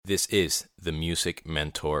This is the Music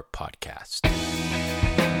Mentor Podcast.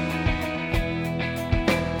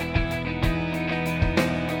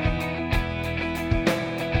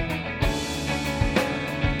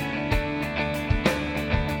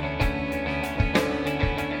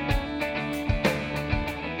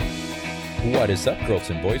 What is up, girls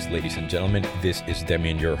and boys, ladies and gentlemen? This is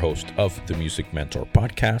Demian, your host of the Music Mentor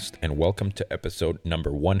Podcast, and welcome to episode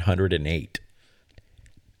number 108.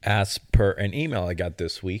 As per an email I got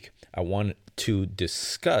this week, I want to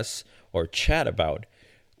discuss or chat about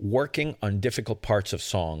working on difficult parts of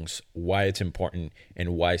songs, why it's important,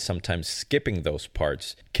 and why sometimes skipping those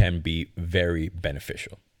parts can be very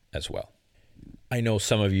beneficial as well. I know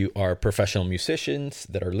some of you are professional musicians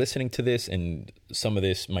that are listening to this, and some of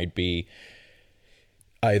this might be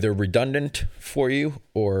either redundant for you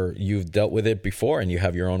or you've dealt with it before and you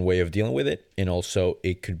have your own way of dealing with it. And also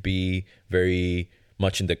it could be very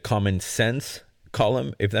much in the common sense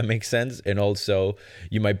column, if that makes sense. And also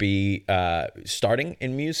you might be starting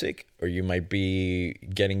in music, or you might be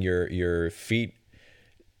getting your feet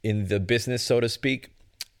in the business, so to speak.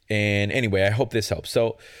 And anyway, I hope this helps.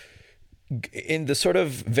 So in the sort of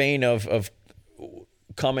vein of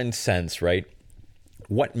common sense, right?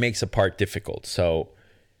 What makes a part difficult? So,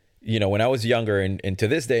 when I was younger, and to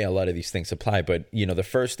this day, a lot of these things apply, but, the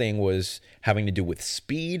first thing was having to do with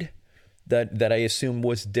speed that I assume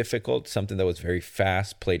was difficult, something that was very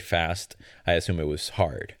fast, played fast. I assume it was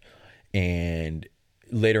hard. And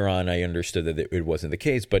later on, I understood that it wasn't the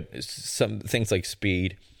case, but some things like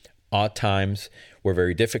speed, odd times were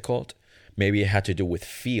very difficult. Maybe it had to do with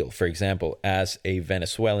feel. For example, as a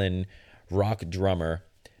Venezuelan rock drummer,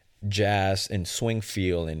 jazz and swing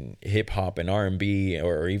feel and hip hop and R&B,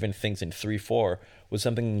 or even things in 3/4 was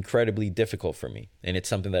something incredibly difficult for me. And it's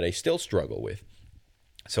something that I still struggle with.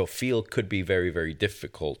 So feel could be very, very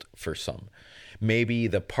difficult for some. Maybe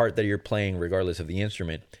the part that you're playing, regardless of the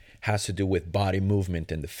instrument, has to do with body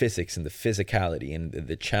movement and the physics and the physicality and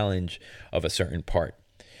the challenge of a certain part.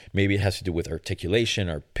 Maybe it has to do with articulation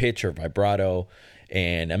or pitch or vibrato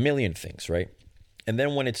and a million things, right? And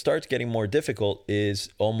then when it starts getting more difficult is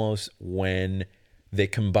almost when they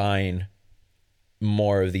combine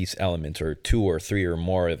more of these elements, or 2 or 3 or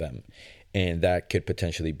more of them. And that could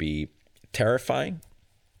potentially be terrifying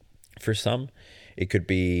for some. It could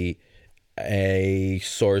be a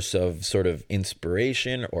source of sort of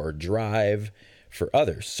inspiration or drive for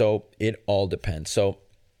others. So it all depends. So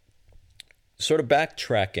sort of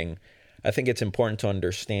backtracking, I think it's important to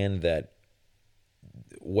understand that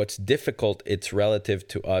what's difficult, it's relative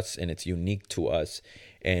to us and it's unique to us,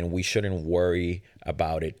 and we shouldn't worry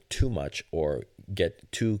about it too much or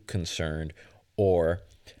get too concerned or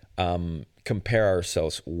compare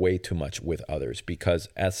ourselves way too much with others. Because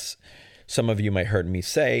as some of you might heard me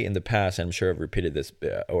say in the past, I'm sure I've repeated this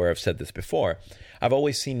or I've said this before, I've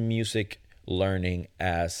always seen music learning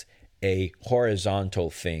as a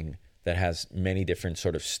horizontal thing that has many different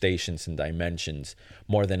sort of stations and dimensions,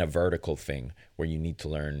 more than a vertical thing where you need to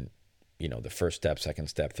learn, the first step, second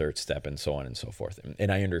step, third step, and so on and so forth.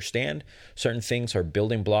 And I understand certain things are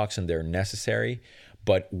building blocks and they're necessary,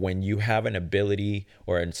 but when you have an ability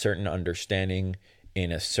or a certain understanding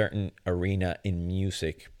in a certain arena in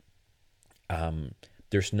music,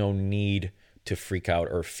 there's no need to freak out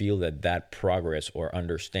or feel that progress or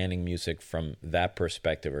understanding music from that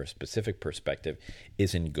perspective or a specific perspective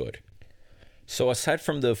isn't good. So aside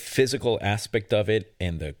from the physical aspect of it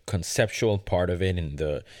and the conceptual part of it and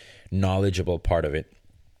the knowledgeable part of it,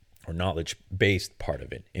 or knowledge-based part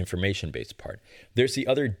of it, information-based part, there's the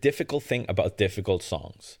other difficult thing about difficult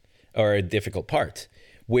songs, or difficult parts,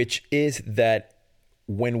 which is that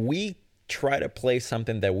when we try to play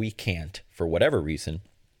something that we can't, for whatever reason,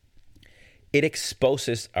 it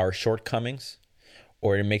exposes our shortcomings,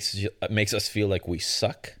 or it makes us feel like we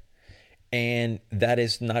suck, and that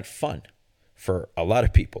is not fun for a lot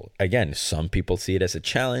of people. Again, some people see it as a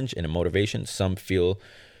challenge and a motivation. Some feel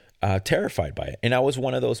terrified by it. And I was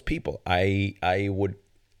one of those people. I would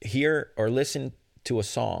hear or listen to a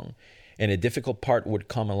song and a difficult part would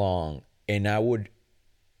come along, and I would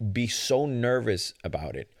be so nervous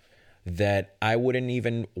about it that I wouldn't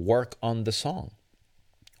even work on the song.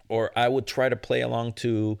 Or I would try to play along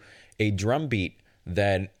to a drum beat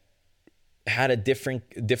that had a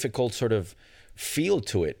difficult sort of feel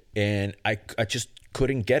to it, and I just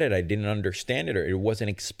couldn't get it. I didn't understand it, or it wasn't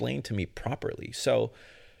explained to me properly. So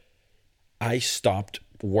I stopped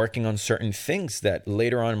working on certain things that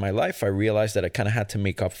later on in my life I realized that I kind of had to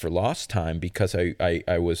make up for lost time because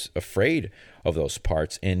I was afraid of those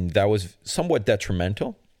parts, and that was somewhat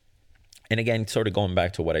detrimental. And again, sort of going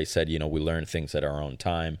back to what I said, we learn things at our own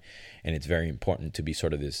time, and it's very important to be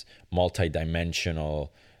sort of this multidimensional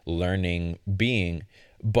learning being.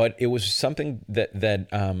 But it was something that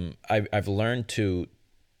I've learned to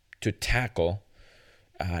tackle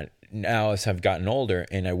now as I've gotten older,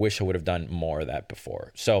 and I wish I would have done more of that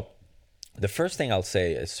before. So the first thing I'll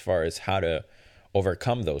say as far as how to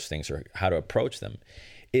overcome those things or how to approach them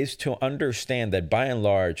is to understand that by and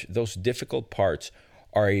large, those difficult parts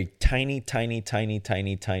are a tiny, tiny, tiny,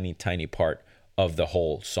 tiny, tiny, tiny part of the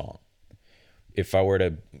whole song. If I were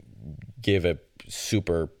to give a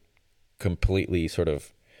super completely sort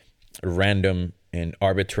of random and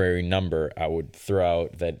arbitrary number, I would throw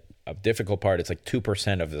out that a difficult part is like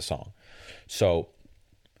 2% of the song. So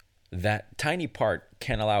that tiny part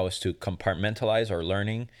can allow us to compartmentalize our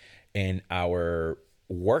learning and our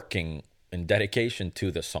working and dedication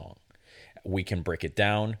to the song. We can break it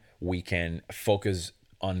down. We can focus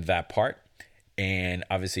on that part and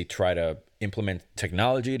obviously try to implement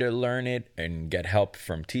technology to learn it and get help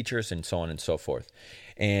from teachers and so on and so forth.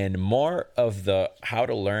 And more of the how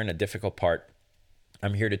to learn a difficult part,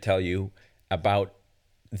 I'm here to tell you about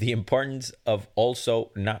the importance of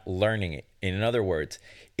also not learning it. In other words,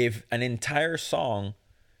 if an entire song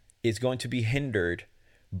is going to be hindered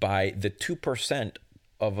by the 2%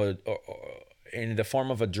 of in the form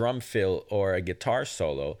of a drum fill or a guitar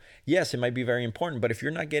solo, yes, it might be very important, but if you're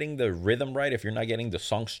not getting the rhythm right, if you're not getting the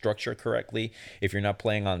song structure correctly, if you're not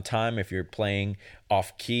playing on time, if you're playing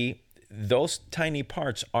off key, those tiny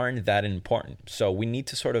parts aren't that important. So we need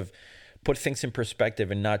to sort of put things in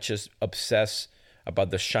perspective and not just obsess about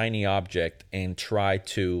the shiny object and try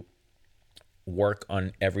to work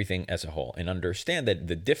on everything as a whole and understand that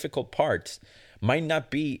the difficult parts might not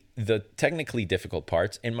be the technically difficult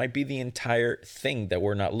parts and might be the entire thing that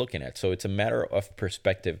we're not looking at. So it's a matter of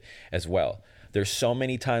perspective as well. There's so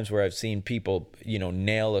many times where I've seen people,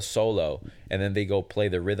 nail a solo and then they go play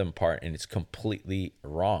the rhythm part and it's completely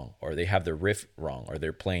wrong, or they have the riff wrong, or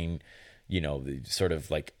they're playing, sort of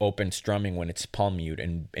like open strumming when it's palm mute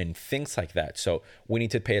and things like that. So we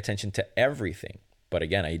need to pay attention to everything. But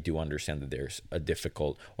again, I do understand that there's a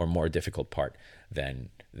difficult or more difficult part than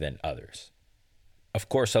others. Of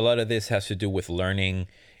course, a lot of this has to do with learning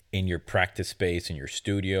in your practice space, in your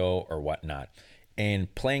studio or whatnot.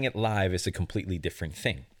 And playing it live is a completely different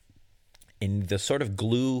thing. And the sort of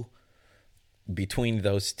glue between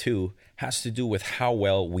those two has to do with how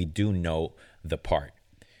well we do know the part.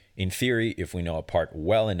 In theory, if we know a part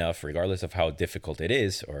well enough, regardless of how difficult it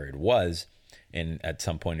is or it was, and at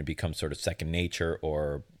some point it becomes sort of second nature,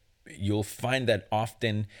 or you'll find that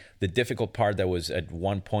often the difficult part that was at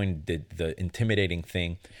one point the intimidating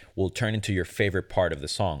thing will turn into your favorite part of the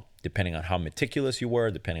song, depending on how meticulous you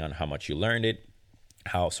were, depending on how much you learned it,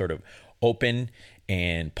 how sort of open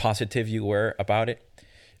and positive you were about it.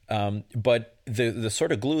 But the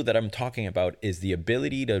sort of glue that I'm talking about is the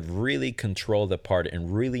ability to really control the part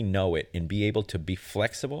and really know it and be able to be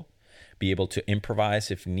flexible, be able to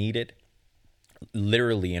improvise if needed,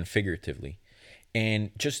 literally and figuratively.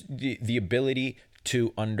 And just the ability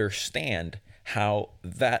to understand how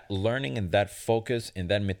that learning and that focus and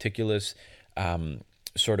that meticulous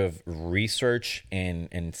sort of research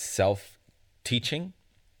and self-teaching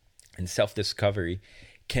and self-discovery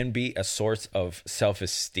can be a source of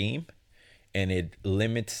self-esteem, and it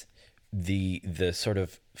limits the sort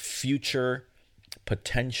of future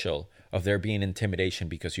potential of there being intimidation,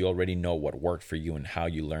 because you already know what worked for you and how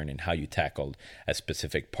you learned and how you tackled a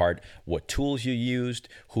specific part, what tools you used,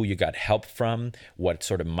 who you got help from, what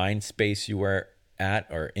sort of mind space you were at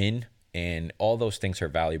or in, and all those things are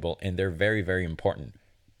valuable and they're very, very important.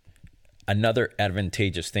 Another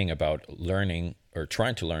advantageous thing about learning or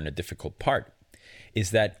trying to learn a difficult part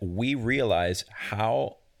is that we realize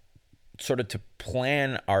how sort of to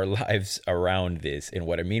plan our lives around this. And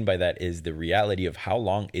what I mean by that is the reality of how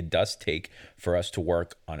long it does take for us to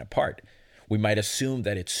work on a part. We might assume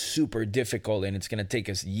that it's super difficult and it's going to take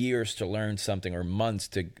us years to learn something or months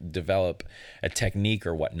to develop a technique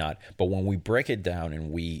or whatnot. But when we break it down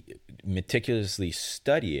and we meticulously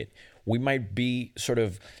study it, we might be sort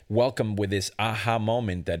of welcomed with this aha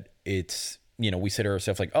moment that it's, we say to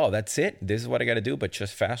ourselves like, oh, that's it. This is what I got to do, but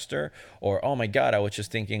just faster. Or, oh my God, I was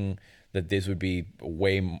just thinking that this would be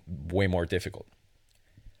way more difficult.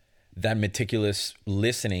 That meticulous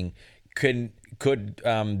listening could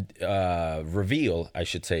reveal, I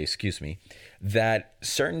should say, that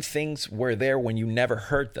certain things were there when you never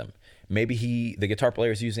heard them. Maybe the guitar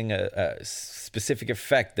player is using a specific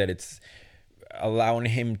effect that it's allowing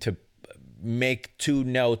him to make two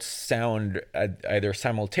notes sound either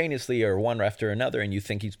simultaneously or one after another, and you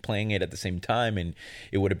think he's playing it at the same time, and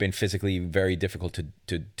it would have been physically very difficult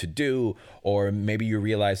to do. Or maybe you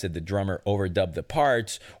realize that the drummer overdubbed the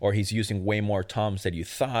parts, or he's using way more toms than you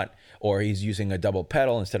thought, or he's using a double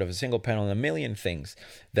pedal instead of a single pedal, and a million things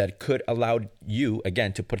that could allow you,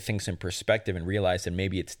 again, to put things in perspective and realize that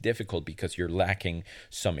maybe it's difficult because you're lacking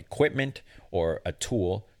some equipment or a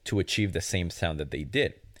tool to achieve the same sound that they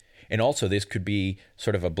did. And also, this could be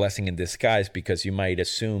sort of a blessing in disguise, because you might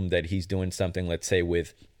assume that he's doing something, let's say,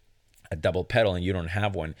 with a double pedal and you don't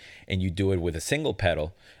have one, and you do it with a single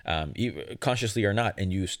pedal, consciously or not,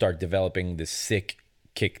 and you start developing this sick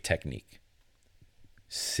kick technique.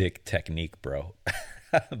 Sick technique, bro.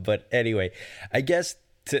 But anyway, I guess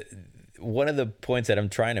one of the points that I'm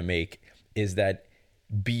trying to make is that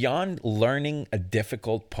beyond learning a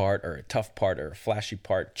difficult part or a tough part or a flashy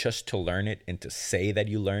part just to learn it and to say that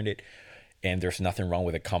you learned it, and there's nothing wrong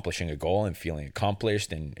with accomplishing a goal and feeling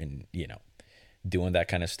accomplished and doing that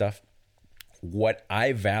kind of stuff. What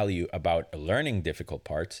I value about learning difficult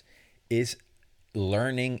parts is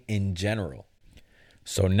learning in general.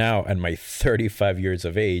 So now at my 35 years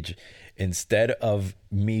of age, instead of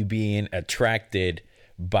me being attracted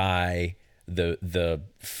by the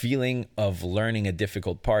feeling of learning a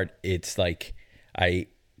difficult part, it's like I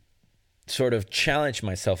sort of challenge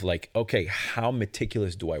myself, like, okay, how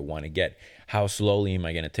meticulous do I want to get? How slowly am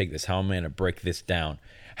I going to take this? How am I going to break this down?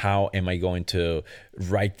 How am I going to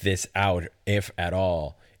write this out, if at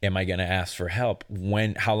all? Am I going to ask for help?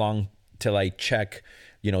 How long till I check,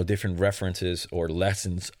 different references or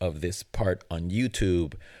lessons of this part on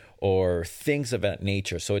YouTube, or things of that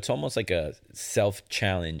nature? So it's almost like a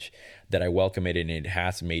self-challenge that I welcome it, and it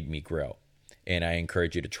has made me grow. And I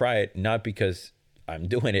encourage you to try it, not because I'm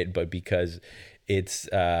doing it, but because it's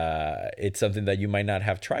something that you might not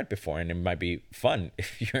have tried before, and it might be fun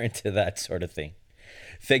if you're into that sort of thing.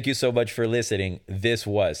 Thank you so much for listening. This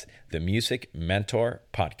was the Music Mentor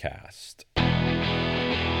Podcast.